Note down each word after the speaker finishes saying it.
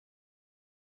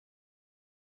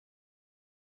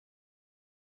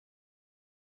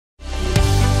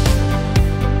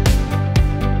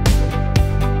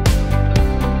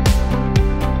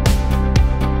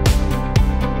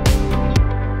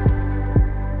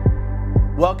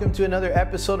Welcome to another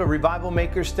episode of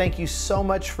Revivalmakers. Thank you so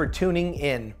much for tuning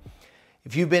in.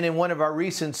 If you've been in one of our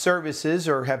recent services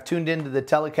or have tuned into the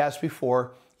telecast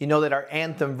before, you know that our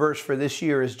anthem verse for this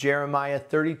year is Jeremiah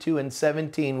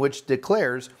 32:17, which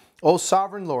declares, "O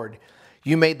sovereign Lord,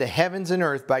 you made the heavens and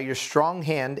earth by your strong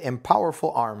hand and powerful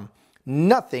arm.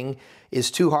 Nothing is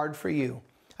too hard for you."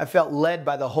 I felt led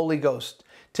by the Holy Ghost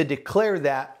to declare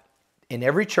that in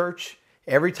every church.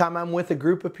 Every time I'm with a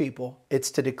group of people, it's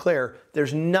to declare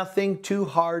there's nothing too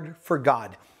hard for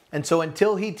God. And so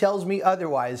until He tells me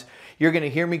otherwise, you're going to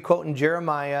hear me quoting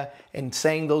Jeremiah and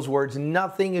saying those words,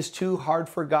 nothing is too hard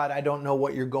for God. I don't know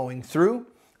what you're going through.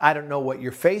 I don't know what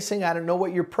you're facing. I don't know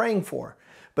what you're praying for.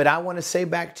 But I want to say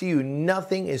back to you,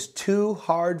 nothing is too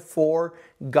hard for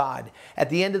God. At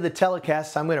the end of the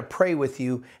telecast, I'm going to pray with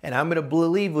you and I'm going to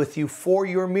believe with you for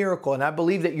your miracle. And I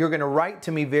believe that you're going to write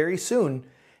to me very soon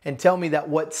and tell me that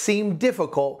what seemed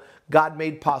difficult, God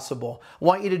made possible. I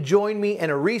want you to join me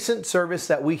in a recent service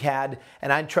that we had,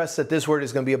 and I trust that this word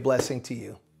is going to be a blessing to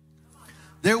you.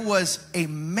 There was a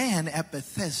man at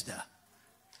Bethesda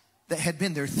that had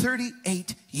been there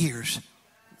 38 years,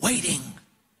 waiting,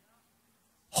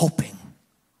 hoping,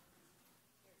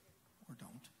 or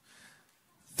don't.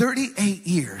 38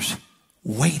 years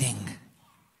waiting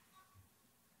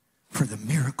for the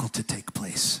miracle to take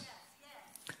place.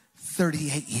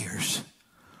 38 years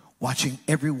watching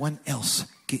everyone else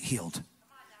get healed.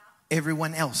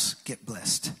 Everyone else get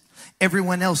blessed.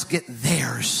 Everyone else get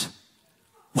theirs.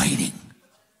 Waiting.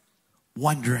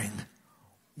 Wondering,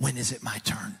 when is it my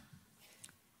turn?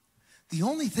 The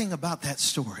only thing about that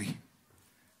story,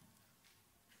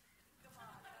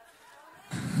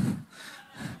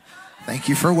 thank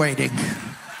you for waiting.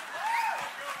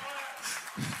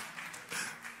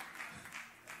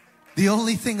 The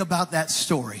only thing about that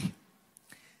story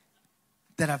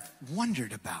that I've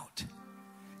wondered about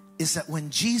is that when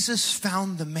Jesus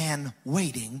found the man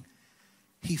waiting,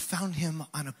 He found him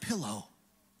on a pillow.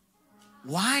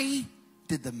 Why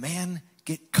did the man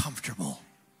get comfortable?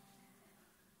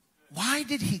 Why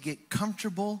did he get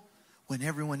comfortable when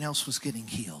everyone else was getting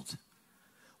healed?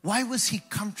 Why was he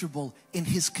comfortable in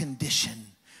his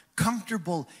condition?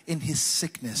 Comfortable in his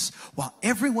sickness while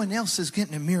everyone else is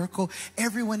getting a miracle,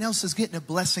 everyone else is getting a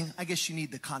blessing? I guess you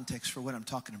need the context for what I'm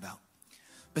talking about.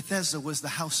 Bethesda was the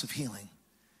house of healing.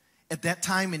 At that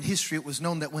time in history, it was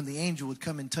known that when the angel would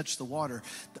come and touch the water,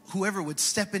 whoever would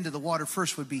step into the water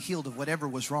first would be healed of whatever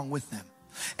was wrong with them.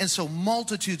 And so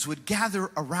multitudes would gather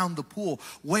around the pool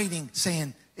waiting,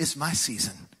 saying, "It's my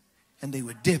season." And they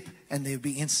would dip and they would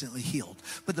be instantly healed.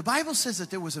 But the Bible says that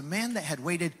there was a man that had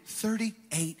waited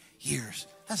 38 years.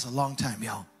 That's a long time,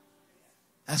 y'all.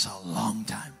 That's a long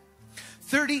time.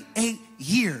 38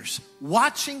 years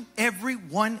watching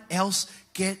everyone else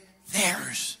get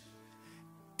theirs.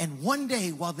 And one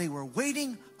day while they were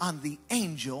waiting on the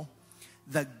angel,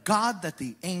 the God that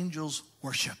the angels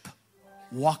worship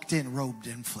walked in robed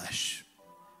in flesh.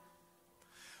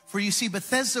 For you see,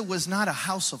 Bethesda was not a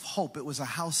house of hope. It was a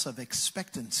house of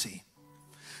expectancy.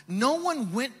 No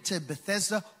one went to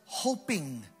Bethesda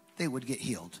hoping they would get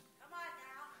healed.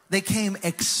 They came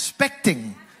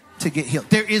expecting to get healed.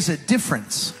 There is a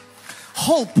difference.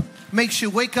 Hope makes you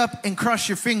wake up and cross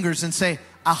your fingers and say,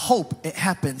 "I hope it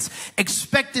happens."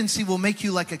 Expectancy will make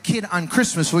you like a kid on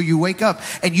Christmas where you wake up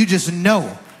and you just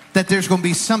know that there's going to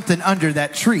be something under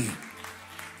that tree.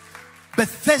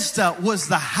 Bethesda was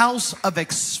the house of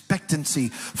expectancy,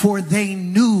 for they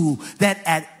knew that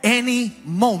at any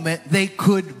moment they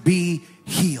could be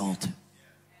healed.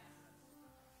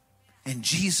 And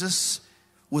Jesus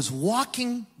was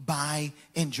walking by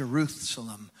in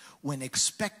Jerusalem when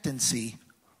expectancy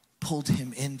pulled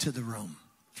him into the room.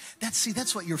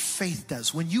 That's what your faith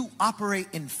does. When you operate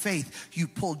in faith, you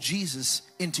pull Jesus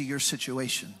into your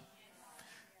situation.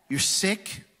 You're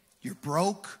sick, you're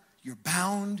broke, you're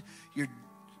bound, you're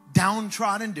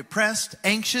downtrodden, depressed,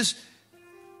 anxious.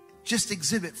 Just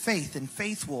exhibit faith, and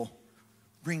faith will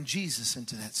bring Jesus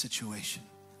into that situation.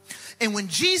 And when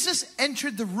Jesus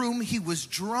entered the room, he was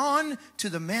drawn to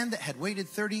the man that had waited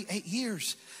 38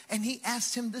 years. And he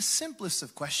asked him the simplest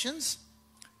of questions.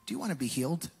 Do you want to be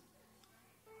healed?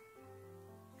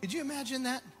 Could you imagine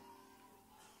that?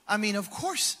 I mean, of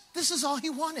course, this is all he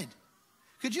wanted.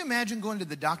 Could you imagine going to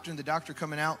the doctor and the doctor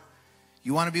coming out,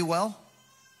 "You want to be well?"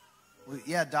 "Well,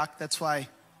 yeah, doc, that's why."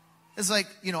 It's like,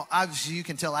 obviously you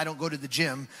can tell I don't go to the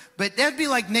gym, but that'd be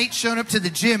like Nate showing up to the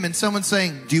gym and someone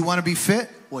saying, "Do you want to be fit?"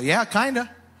 "Well, yeah, kinda.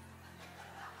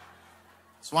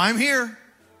 That's why I'm here."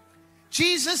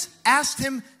 Jesus asked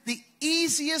him the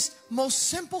easiest, most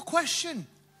simple question.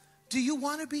 Do you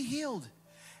want to be healed?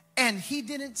 And he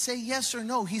didn't say yes or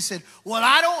no. He said, well,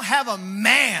 I don't have a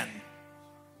man.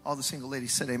 All the single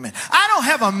ladies said amen. I don't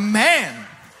have a man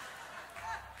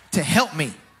to help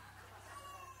me.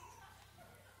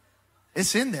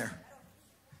 It's in there.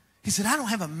 He said, I don't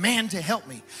have a man to help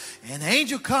me. And the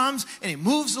angel comes and he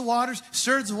moves the waters,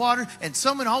 stirs the water, and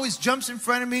someone always jumps in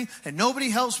front of me and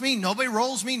nobody helps me, nobody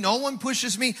rolls me, no one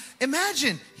pushes me.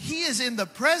 Imagine, he is in the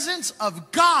presence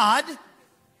of God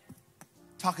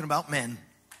talking about men.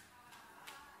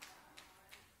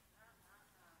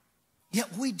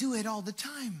 Yet we do it all the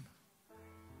time.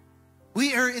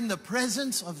 We are in the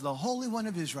presence of the Holy One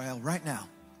of Israel right now.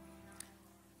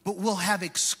 But we'll have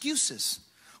excuses.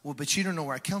 Well, but you don't know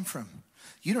where I come from.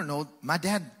 You don't know, my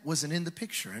dad wasn't in the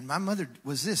picture, and my mother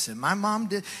was this, and my mom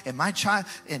did, and my child,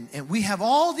 and we have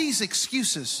all these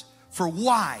excuses for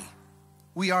why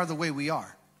we are the way we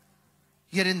are.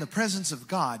 Yet in the presence of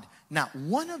God, not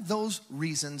one of those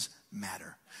reasons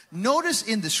matter. Notice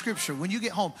in the scripture, when you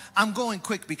get home, I'm going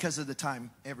quick because of the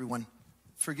time, everyone.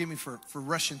 Forgive me for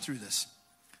rushing through this.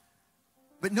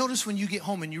 But notice when you get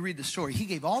home and you read the story, he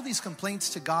gave all these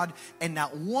complaints to God, and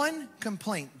not one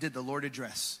complaint did the Lord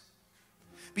address.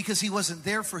 Because he wasn't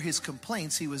there for his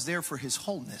complaints, he was there for his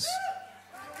wholeness.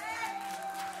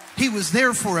 He was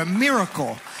there for a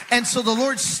miracle. And so the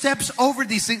Lord steps over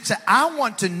these things and says, I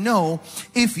want to know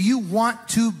if you want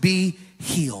to be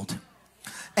healed.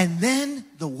 And then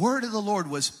the word of the Lord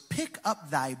was, pick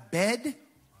up thy bed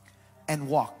and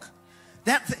walk.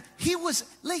 He was,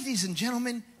 ladies and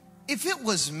gentlemen, if it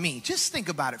was me, just think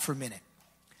about it for a minute.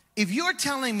 If you're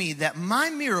telling me that my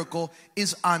miracle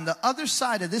is on the other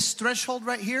side of this threshold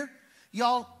right here,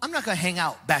 y'all, I'm not going to hang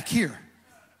out back here.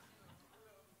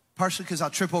 Partially because I'll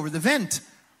trip over the vent.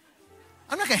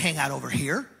 I'm not going to hang out over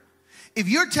here. If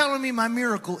you're telling me my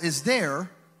miracle is there,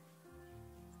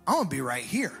 I'm going to be right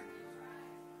here.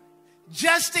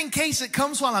 Just in case it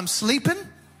comes while I'm sleeping,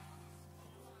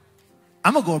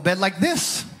 I'm going to go to bed like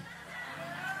this.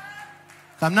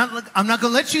 I'm not going to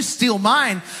let you steal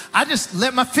mine. I just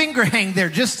let my finger hang there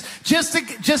just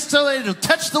so it'll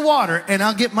touch the water and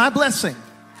I'll get my blessing.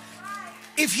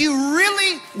 If you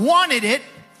really wanted it,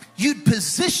 you'd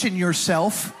position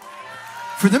yourself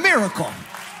for the miracle.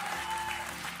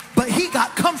 But he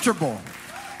got comfortable.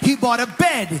 He bought a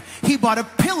bed, he bought a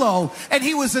pillow, and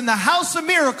he was in the house of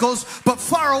miracles, but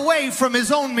far away from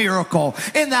his own miracle.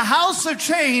 In the house of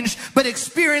change, but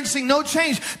experiencing no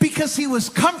change because he was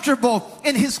comfortable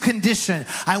in his condition.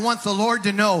 I want the Lord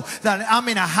to know that I'm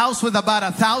in a house with about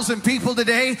 1,000 people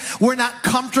today. We're not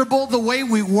comfortable the way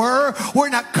we were. We're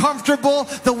not comfortable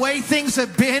the way things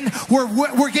have been.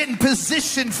 We're getting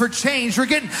positioned for change. We're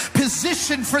getting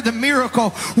positioned for the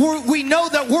miracle. We know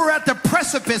that we're at the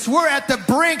precipice. We're at the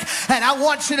brink. And I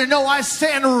want you to know I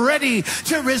stand ready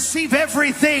to receive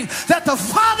everything that the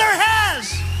Father has.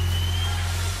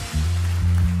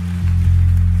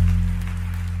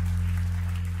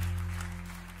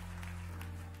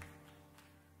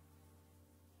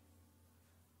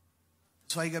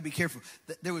 That's why you got to be careful.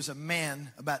 There was a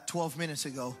man about 12 minutes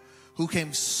ago who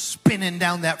came spinning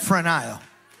down that front aisle.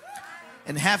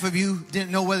 And half of you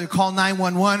didn't know whether to call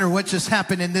 911 or what just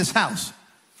happened in this house.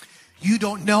 You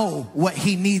don't know what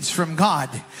he needs from God.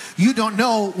 You don't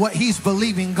know what he's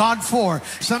believing God for.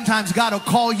 Sometimes God will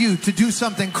call you to do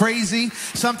something crazy,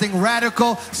 something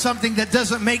radical, something that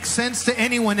doesn't make sense to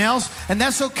anyone else. And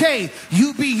that's okay.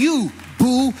 You be you.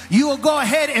 Boo, you will go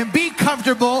ahead and be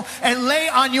comfortable and lay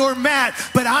on your mat,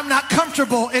 but I'm not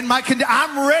comfortable in my condition.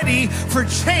 I'm ready for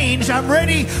change. I'm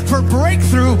ready for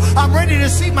breakthrough. I'm ready to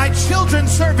see my children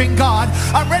serving God.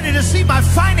 I'm ready to see my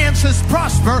finances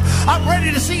prosper. I'm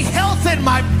ready to see health in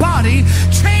my body,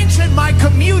 change in my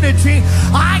community.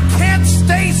 I can't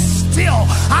stay still.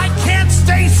 I can't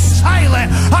stay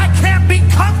silent. I can't be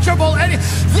comfortable.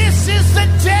 This is the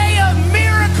day of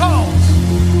miracles.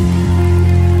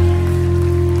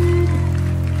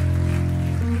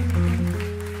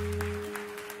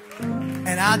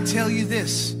 And I'll tell you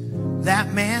this,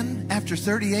 that man, after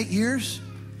 38 years,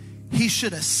 he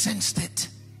should have sensed it.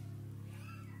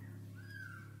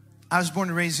 I was born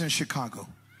and raised in Chicago,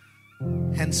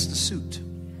 hence the suit.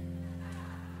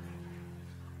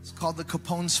 It's called the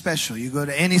Capone Special. You go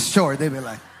to any store, they'll be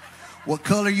like, what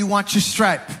color you want your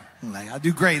stripe? I'm like, I'll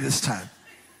do gray this time.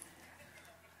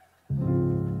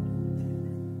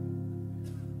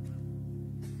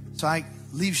 So I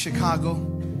leave Chicago,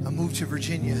 I move to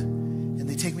Virginia, and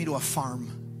they take me to a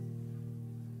farm.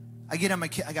 I get on my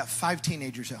kid. I got 5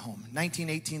 teenagers at home,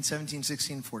 19, 18, 17,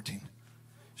 16, 14.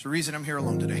 It's the reason I'm here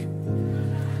alone today.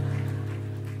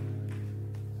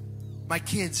 My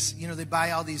kids, you know, they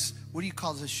buy all these, what do you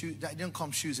call this shoe? I don't call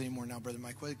them shoes anymore now, Brother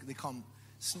Mike. What do they call them?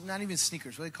 It's not even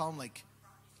sneakers. What do they call them? Like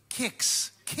kicks.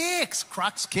 Kicks.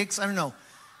 Crocs, kicks. I don't know.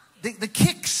 The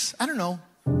kicks. I don't know.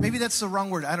 Maybe that's the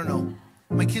wrong word. I don't know.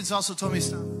 My kids also told me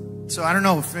stop. So I don't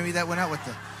know if maybe that went out with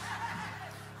the...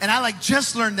 And I like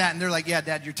just learned that. And they're like, yeah,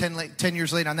 Dad, you're 10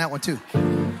 years late on that one too.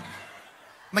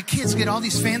 My kids get all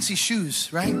these fancy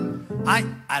shoes, right? I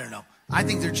don't know. I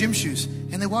think they're gym shoes.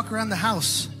 And they walk around the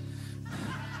house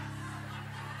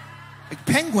like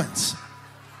penguins.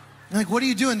 I'm like, what are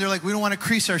you doing? They're like, we don't want to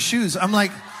crease our shoes. I'm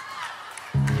like,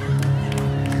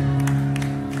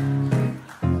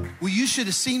 well, you should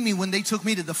have seen me when they took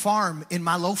me to the farm in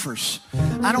my loafers.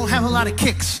 I don't have a lot of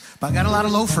kicks, but I got a lot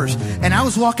of loafers. And I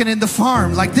was walking in the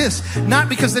farm like this, not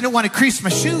because they didn't want to crease my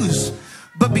shoes,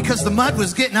 but because the mud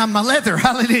was getting on my leather.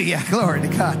 Hallelujah. Glory to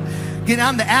God. Getting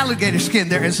on the alligator skin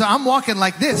there. And so I'm walking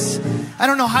like this. I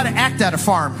don't know how to act at a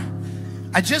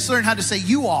farm. I just learned how to say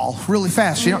you all really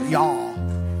fast. You know, y'all.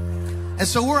 And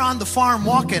so we're on the farm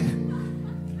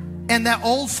walking. And that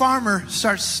old farmer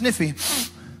starts sniffing.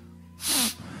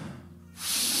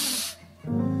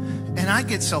 And I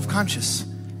get self-conscious.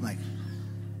 I'm like,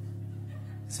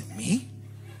 is it me?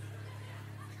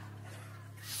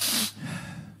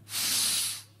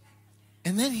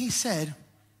 And then he said,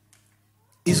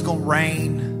 it's going to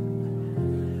rain.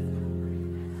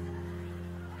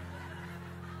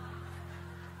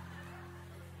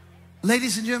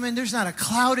 Ladies and gentlemen, there's not a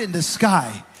cloud in the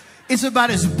sky. It's about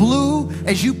as blue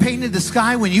as you painted the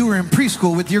sky when you were in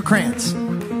preschool with your crayons.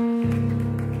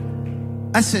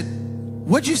 I said,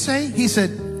 what'd you say? He said,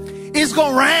 it's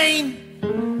going to rain.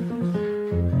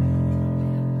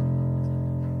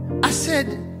 I said,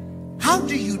 how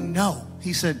do you know?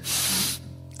 He said,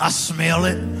 I smell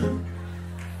it.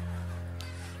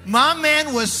 My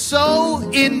man was so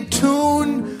in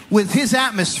tune with his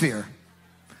atmosphere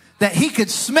that he could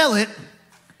smell it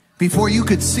before you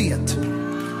could see it.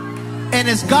 And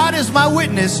as God is my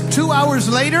witness, 2 hours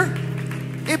later,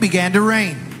 it began to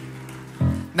rain.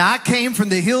 Now, I came from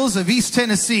the hills of East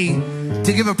Tennessee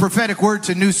to give a prophetic word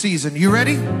to new season. You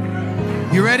ready?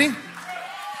 You ready?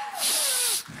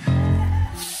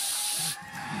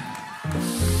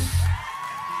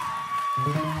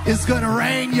 It's gonna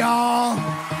rain, y'all.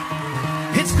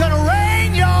 It's gonna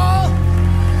rain, y'all.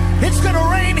 It's gonna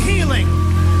rain healing.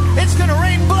 It's gonna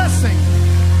rain blessing.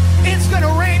 It's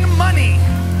gonna rain money.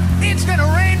 It's gonna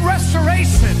rain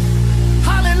restoration.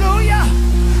 Hallelujah.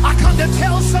 I come to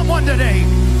tell someone today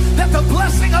that the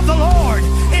blessing of the Lord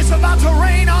is about to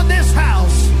rain on this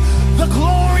house. The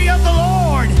glory of the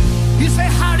Lord. You say,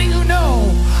 how do you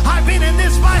know? I've been in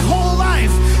this my whole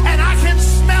life, and I can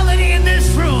smell it in this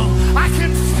room. I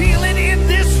can feel it in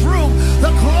this room.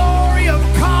 The glory of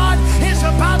God is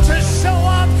about to show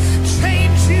up,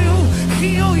 change you,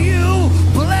 heal you,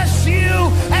 bless you.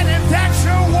 And if that's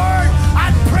your word,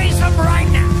 I'd praise him right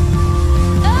now.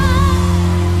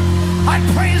 I'd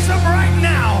praise him right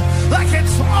now like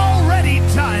it's already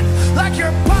done, like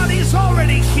your body's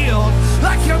already healed,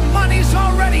 like your money's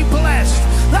already blessed,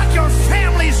 like your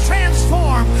family's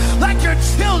transformed, like your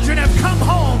children have come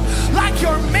home, like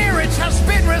your marriage has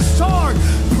been restored.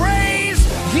 Praise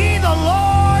ye the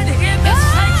Lord in the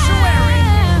sanctuary.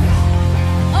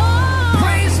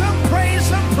 Praise him, praise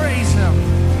him, praise him.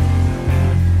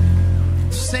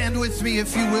 Stand with me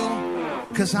if you will,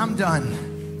 because I'm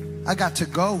done. I got to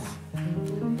go.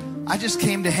 I just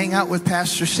came to hang out with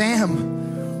Pastor Sam.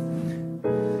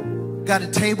 Got a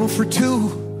table for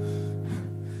two.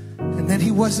 And then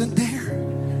he wasn't there.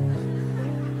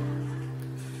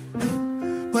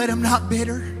 But I'm not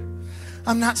bitter.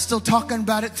 I'm not still talking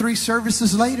about it 3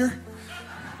 services later.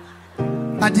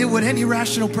 I did what any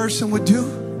rational person would do.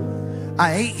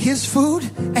 I ate his food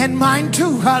and mine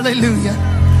too. Hallelujah.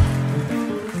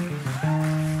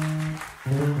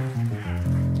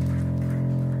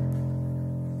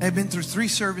 I've been through 3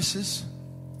 services.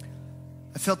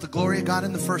 I felt the glory of God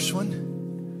in the first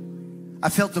one. I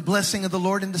felt the blessing of the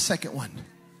Lord in the second one.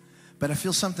 But I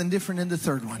feel something different in the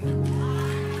third one.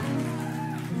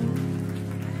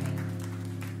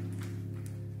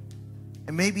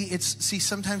 And maybe it's, see,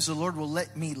 sometimes the Lord will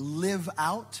let me live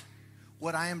out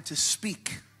what I am to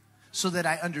speak so that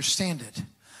I understand it.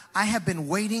 I have been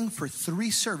waiting for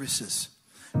 3 services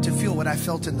to feel what I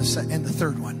felt in the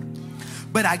third one.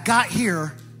 But I got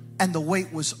here and the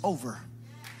wait was over.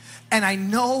 And I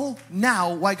know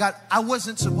now why God, I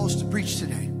wasn't supposed to preach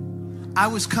today. I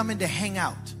was coming to hang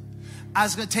out. I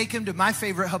was going to take him to my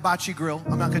favorite hibachi grill.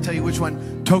 I'm not going to tell you which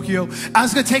one, Tokyo. I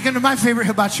was going to take him to my favorite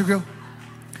hibachi grill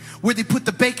where they put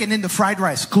the bacon in the fried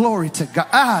rice. Glory to God.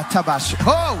 Ah, tabashi.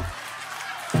 Oh!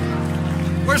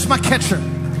 Where's my ketchup?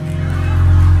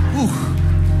 Ooh.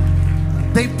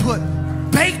 They put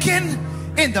bacon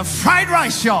in the fried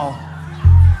rice, y'all.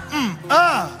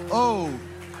 Oh.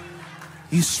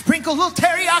 You sprinkle a little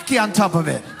teriyaki on top of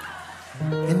it.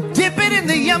 And dip it in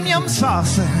the yum yum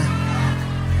sauce. Okay.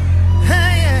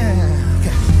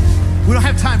 We don't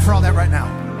have time for all that right now.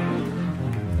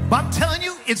 But I'm telling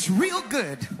you, it's real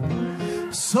good.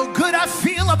 So good I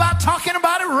feel about talking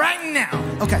about it right now.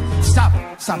 Okay, stop.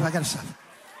 Stop. I gotta stop.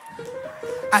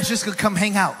 I was just gonna come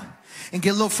hang out and get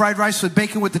a little fried rice with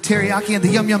bacon with the teriyaki and the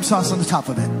yum yum sauce on the top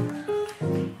of it.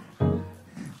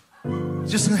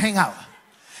 Just gonna hang out.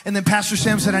 And then Pastor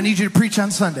Sam said, I need you to preach on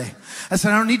Sunday. I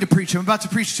said, I don't need to preach. I'm about to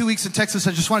preach 2 weeks in Texas.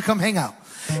 I just want to come hang out.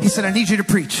 He said, I need you to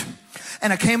preach.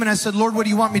 And I came and I said, Lord, what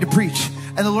do you want me to preach?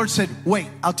 And the Lord said, wait,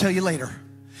 I'll tell you later.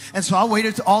 And so I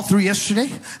waited all through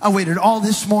yesterday. I waited all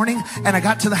this morning, and I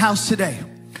got to the house today.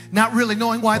 Not really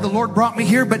knowing why the Lord brought me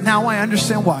here, but now I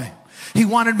understand why. He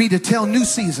wanted me to tell New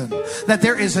Season that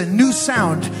there is a new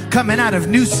sound coming out of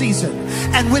New Season.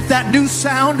 And with that new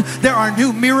sound, there are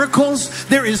new miracles.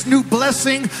 There is new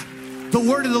blessing. The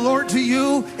word of the Lord to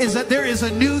you is that there is a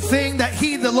new thing that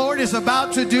the Lord is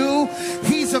about to do.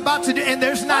 He's about to do, and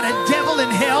there's not a devil in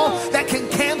hell that can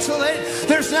cancel it.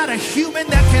 There's not a human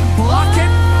that can block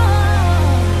it.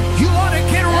 You ought to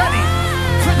get ready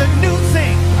for the new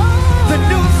thing. The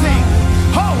new thing.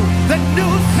 Oh, the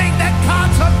new thing that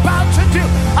God's about to do.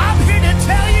 I'm here to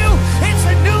tell you, it's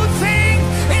a new thing.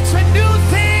 It's a new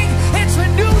thing. It's a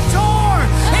new door.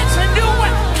 It's a new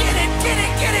one. Get it, get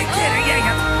it, get it, get it. Yeah,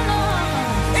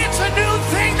 yeah. It's a new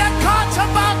thing that God's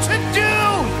about to do.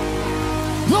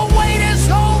 The wait is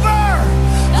over.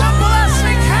 The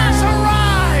blessing has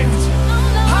arrived.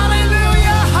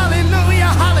 Hallelujah,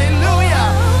 hallelujah, hallelujah.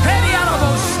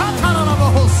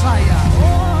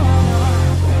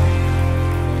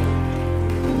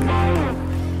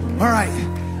 All right,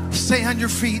 stay on your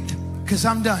feet, because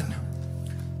I'm done.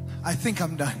 I think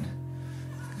I'm done.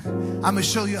 I'm going to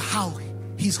show you how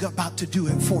he's about to do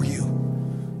it for you.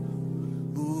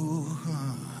 Ooh.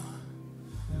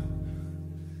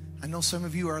 I know some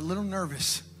of you are a little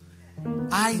nervous.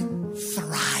 I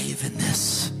thrive in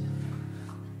this.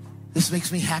 This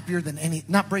makes me happier than any,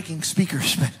 not breaking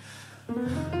speakers, but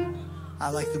I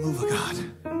like the move of God.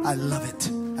 I love it.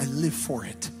 I live for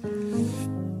it.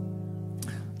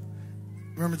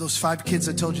 Remember those 5 kids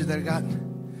I told you that I got?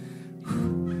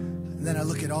 And then I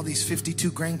look at all these 52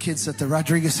 grandkids that the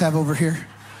Rodriguez have over here.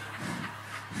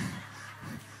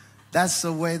 That's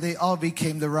the way they all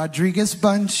became the Rodriguez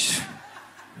bunch.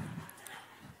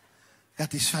 Got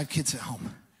these 5 kids at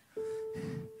home.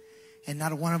 And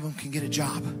not one of them can get a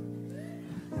job.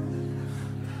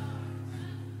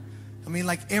 I mean,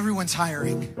 like, everyone's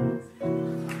hiring.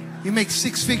 You make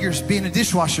 6 figures being a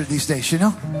dishwasher these days, you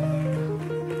know?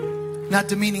 Not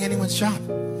demeaning anyone's job.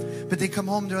 But they come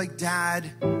home, they're like,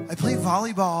 Dad, I play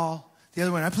volleyball. The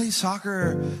other one, I play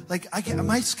soccer. Like, I get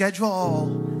my schedule.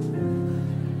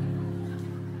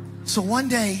 So one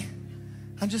day,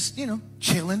 I'm just,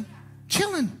 chilling.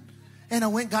 And I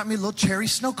went and got me a little cherry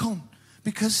snow cone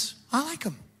because I like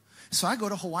them. So I go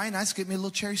to Hawaii and I get me a little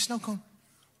cherry snow cone.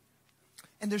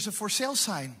 And there's a for sale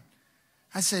sign.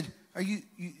 I said, are you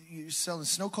selling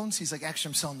snow cones? He's like, actually,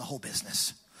 I'm selling the whole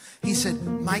business. He said,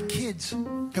 my kids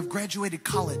have graduated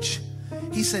college.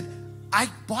 He said, I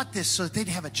bought this so that they'd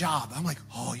have a job. I'm like,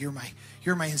 oh, you're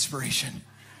my inspiration.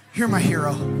 You're my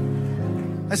hero.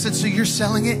 I said, so you're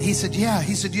selling it? He said, yeah.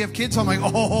 He said, do you have kids? I'm like,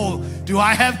 oh, do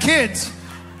I have kids?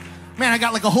 Man, I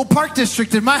got like a whole park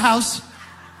district in my house.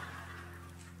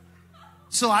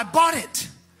 So I bought it.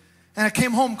 And I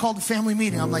came home, called a family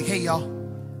meeting. I'm like, hey, y'all,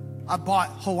 I bought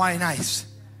Hawaiian Ice.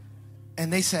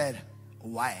 And they said,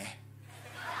 why?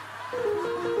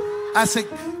 I said,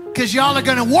 because y'all are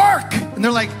going to work. And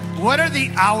they're like, what are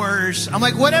the hours? I'm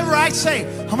like, whatever I say.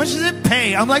 How much does it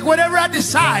pay? I'm like, whatever I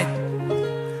decide.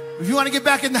 If you want to get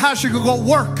back in the house, you're going to go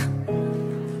work.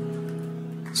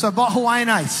 So I bought Hawaiian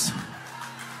Ice.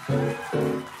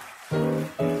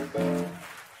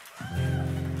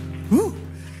 Woo.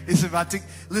 It's about to,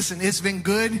 listen, it's been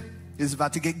good. It's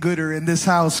about to get gooder in this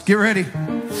house. Get ready.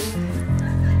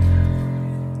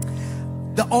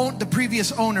 The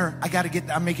previous owner,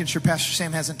 I'm making sure Pastor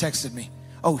Sam hasn't texted me.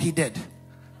 Oh, he did.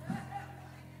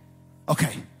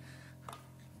 Okay.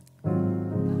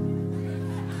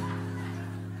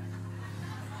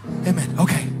 Amen.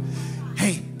 Okay.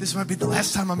 Hey, this might be the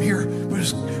last time I'm here, but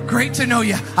it's great to know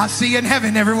you. I'll see you in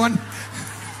heaven, everyone.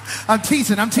 I'm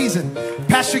teasing.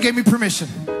 Pastor gave me permission.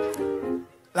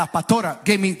 La pastora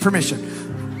gave me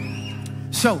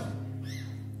permission. So,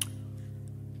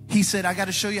 he said, I got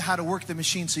to show you how to work the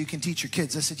machine so you can teach your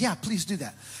kids. I said, yeah, please do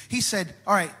that. He said,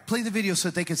 all right, play the video so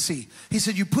that they can see. He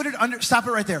said, you put it under, stop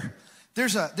it right there.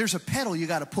 There's a pedal you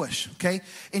got to push, okay?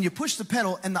 And you push the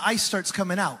pedal and the ice starts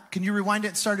coming out. Can you rewind it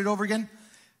and start it over again?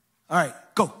 All right,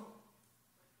 go.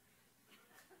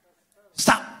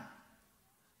 Stop.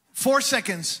 4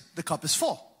 seconds, the cup is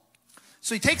full.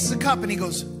 So he takes the cup and he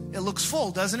goes, it looks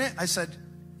full, doesn't it? I said,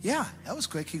 yeah, that was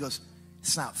quick. He goes,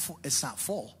 it's not full. It's not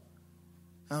full.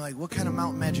 I'm like, what kind of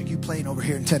mountain magic you playing over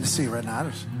here in Tennessee right now?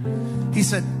 He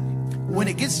said, when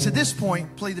it gets to this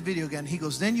point, play the video again. He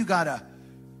goes, then you got to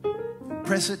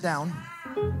press it down,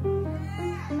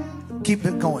 keep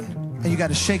it going, and you got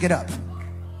to shake it up.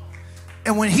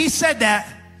 And when he said that,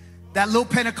 that little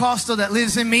Pentecostal that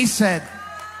lives in me said,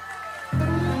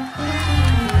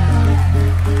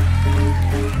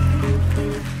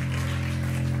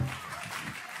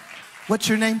 what's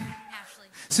your name? Ashley.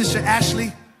 Sister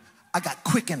Ashley, I got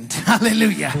quickened.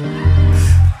 Hallelujah.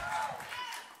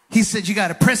 He said, you got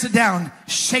to press it down,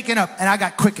 shake it up, and I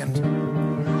got quickened.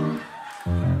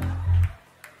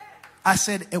 I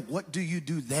said, and what do you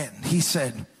do then? He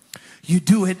said, you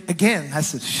do it again. I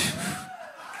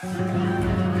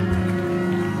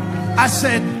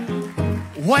said,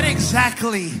 what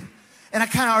exactly? And I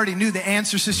kind of already knew the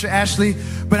answer, Sister Ashley,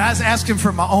 but I was asking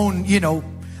for my own,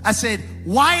 I said,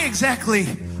 why exactly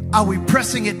are we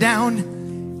pressing it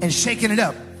down and shaking it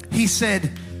up? He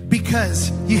said,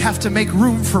 because you have to make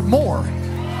room for more.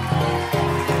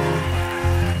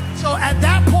 So at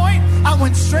that point, I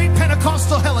went straight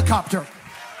Pentecostal helicopter.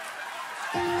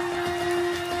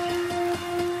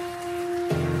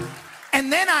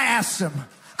 And then I asked him,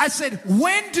 I said,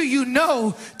 when do you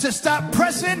know to stop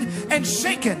pressing and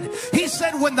shaking? He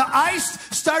said, when the ice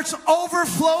starts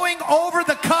overflowing over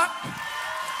the cup.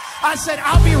 I said,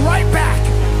 I'll be right back.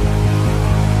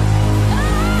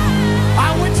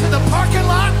 I went to the parking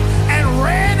lot and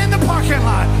ran in the parking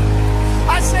lot.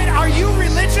 I said, are you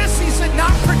religious? He said,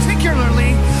 not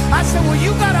particularly. I said, well, you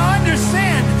got to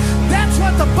understand, that's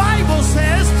what the Bible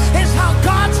says is how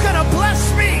God's going to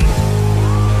bless me.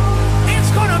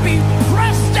 It's going to be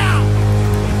pressed down,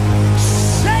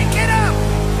 shaken up,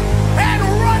 and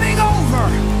running over.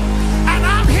 And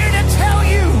I'm here to tell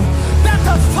you that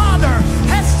the Father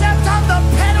has stepped on the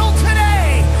pedal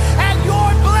today, and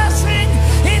your blessing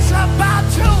is about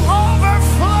to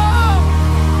overflow.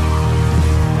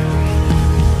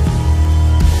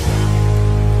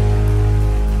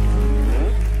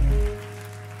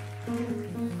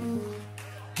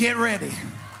 Get ready.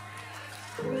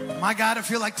 My God, I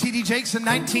feel like T.D. Jakes in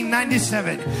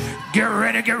 1997. Get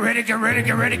ready, get ready, get ready,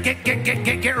 get ready, get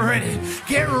ready.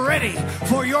 Get ready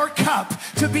for your cup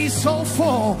to be so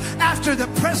full after the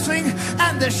pressing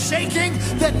and the shaking.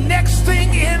 The next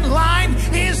thing in line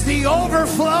is the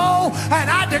overflow. And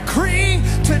I decree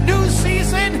to new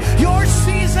season, your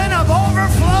season of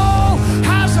overflow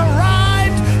has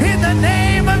arrived in the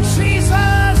name of Jesus.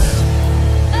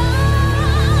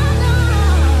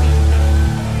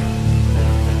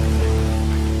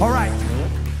 All right,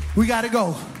 we got to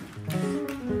go.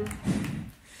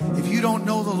 If you don't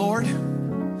know the Lord,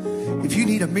 if you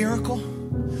need a miracle,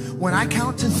 when I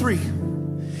count to 3,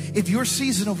 if your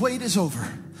season of wait is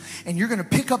over and you're going to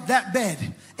pick up that bed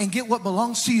and get what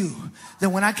belongs to you,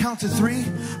 then when I count to 3,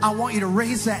 I want you to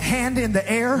raise that hand in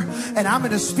the air, and I'm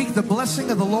going to speak the blessing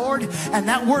of the Lord, and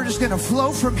that word is going to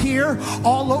flow from here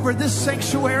all over this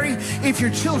sanctuary. If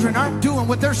your children aren't doing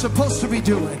what they're supposed to be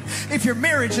doing, if your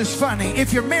marriage is funny,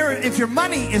 if your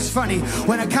money is funny,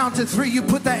 when I count to 3, you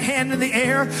put that hand in the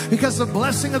air, because the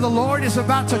blessing of the Lord is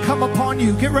about to come upon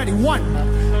you. Get ready. 1,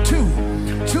 2,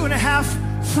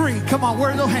 2.5, 3. Come on, where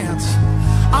are those hands?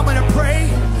 I'm going to pray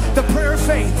the prayer of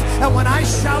faith. And when I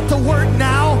shout the word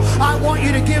now, I want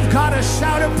you to give God a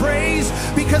shout of praise,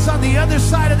 because on the other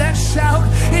side of that shout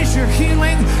is your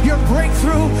healing, your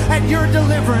breakthrough, and your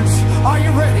deliverance. Are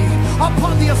you ready?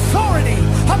 Upon the authority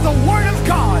of the word of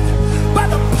God,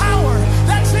 by the power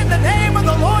that's in the name of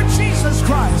the Lord Jesus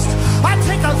Christ, I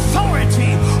take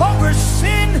authority over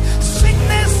sin,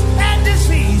 sickness, and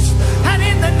disease. And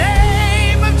in the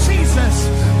name of Jesus,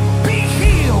 be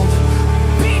healed,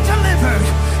 be delivered,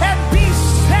 and be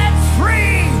set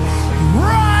free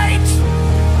right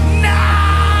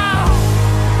now.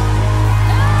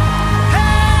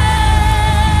 Hey!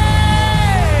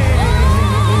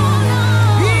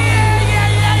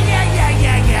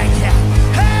 Yeah.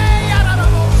 Hey!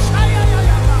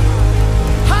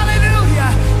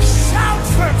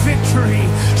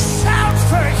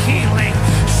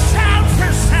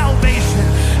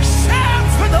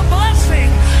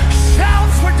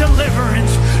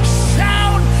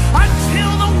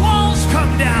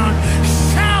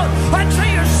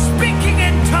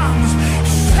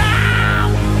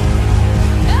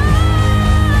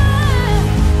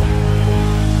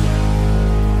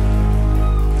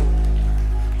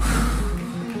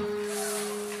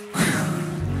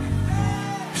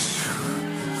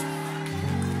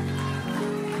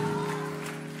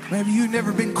 Maybe you've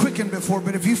never been quickened before,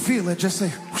 but if you feel it, just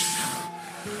say,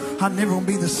 I'm never going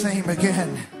to be the same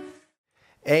again.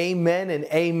 Amen and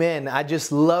amen. I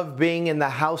just love being in the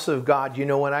house of God. You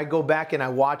know, when I go back and I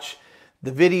watch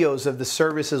the videos of the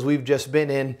services we've just been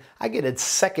in, I get a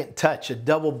second touch, a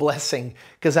double blessing,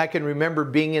 because I can remember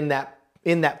being in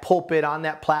that pulpit, on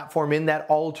that platform, in that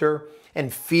altar,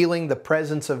 and feeling the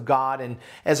presence of God. And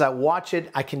as I watch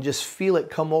it, I can just feel it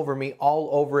come over me all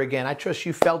over again. I trust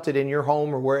you felt it in your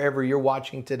home or wherever you're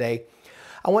watching today.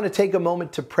 I want to take a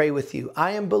moment to pray with you.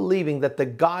 I am believing that the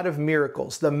God of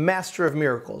miracles, the master of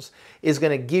miracles, is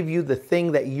going to give you the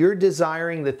thing that you're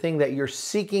desiring, the thing that you're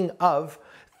seeking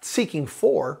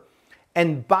for.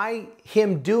 And by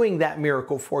Him doing that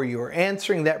miracle for you or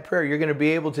answering that prayer, you're going to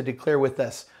be able to declare with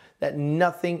us that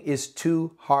nothing is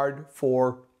too hard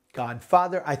for God.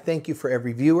 Father, I thank you for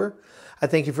every viewer. I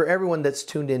thank you for everyone that's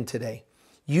tuned in today.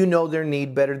 You know their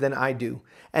need better than I do.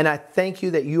 And I thank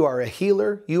you that you are a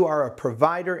healer, you are a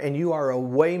provider, and you are a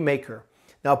way maker.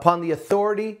 Now, upon the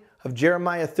authority of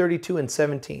Jeremiah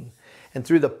 32:17, and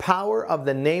through the power of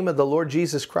the name of the Lord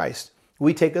Jesus Christ,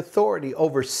 we take authority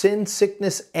over sin,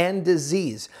 sickness, and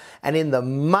disease. And in the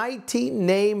mighty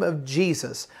name of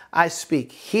Jesus, I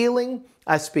speak healing,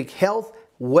 I speak health,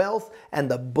 wealth, and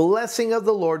the blessing of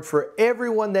the Lord for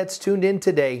everyone that's tuned in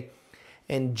today.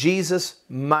 In Jesus'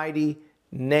 mighty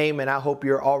name. And I hope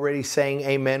you're already saying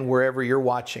amen wherever you're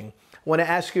watching. I want to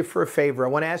ask you for a favor. I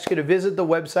want to ask you to visit the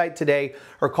website today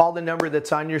or call the number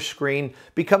that's on your screen.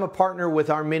 Become a partner with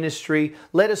our ministry.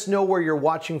 Let us know where you're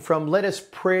watching from. Let us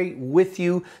pray with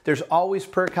you. There's always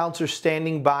prayer counselors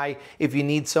standing by if you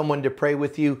need someone to pray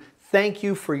with you. Thank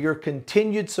you for your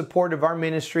continued support of our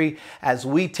ministry as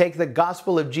we take the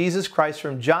gospel of Jesus Christ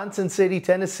from Johnson City,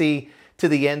 Tennessee to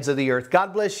the ends of the earth.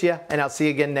 God bless you, and I'll see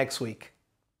you again next week.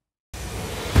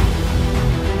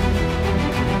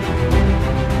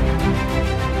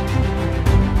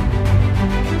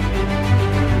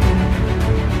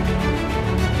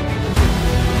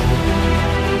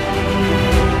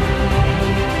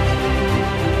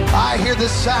 I hear the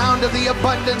sound of the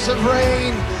abundance of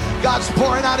rain. God's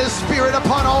pouring out His Spirit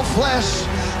upon all flesh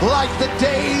like the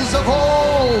days of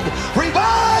old.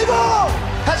 Revival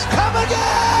has come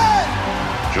again.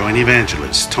 Join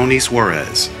evangelist Tony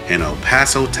Suarez in El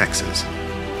Paso, Texas,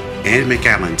 and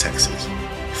McAllen, Texas,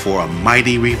 for a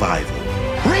mighty revival.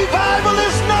 Revival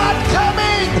is not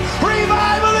coming.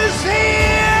 Revival is here.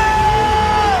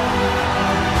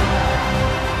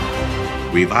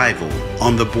 Revival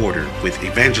on the Border with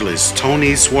evangelist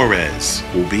Tony Suarez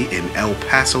will be in El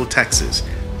Paso, Texas,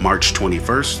 March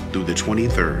 21st through the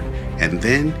 23rd, and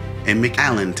then in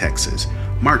McAllen, Texas,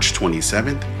 March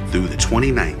 27th through the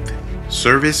 29th.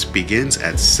 Service begins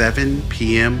at 7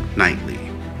 p.m. nightly.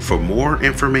 For more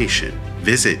information,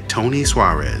 visit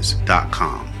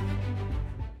TonySuarez.com.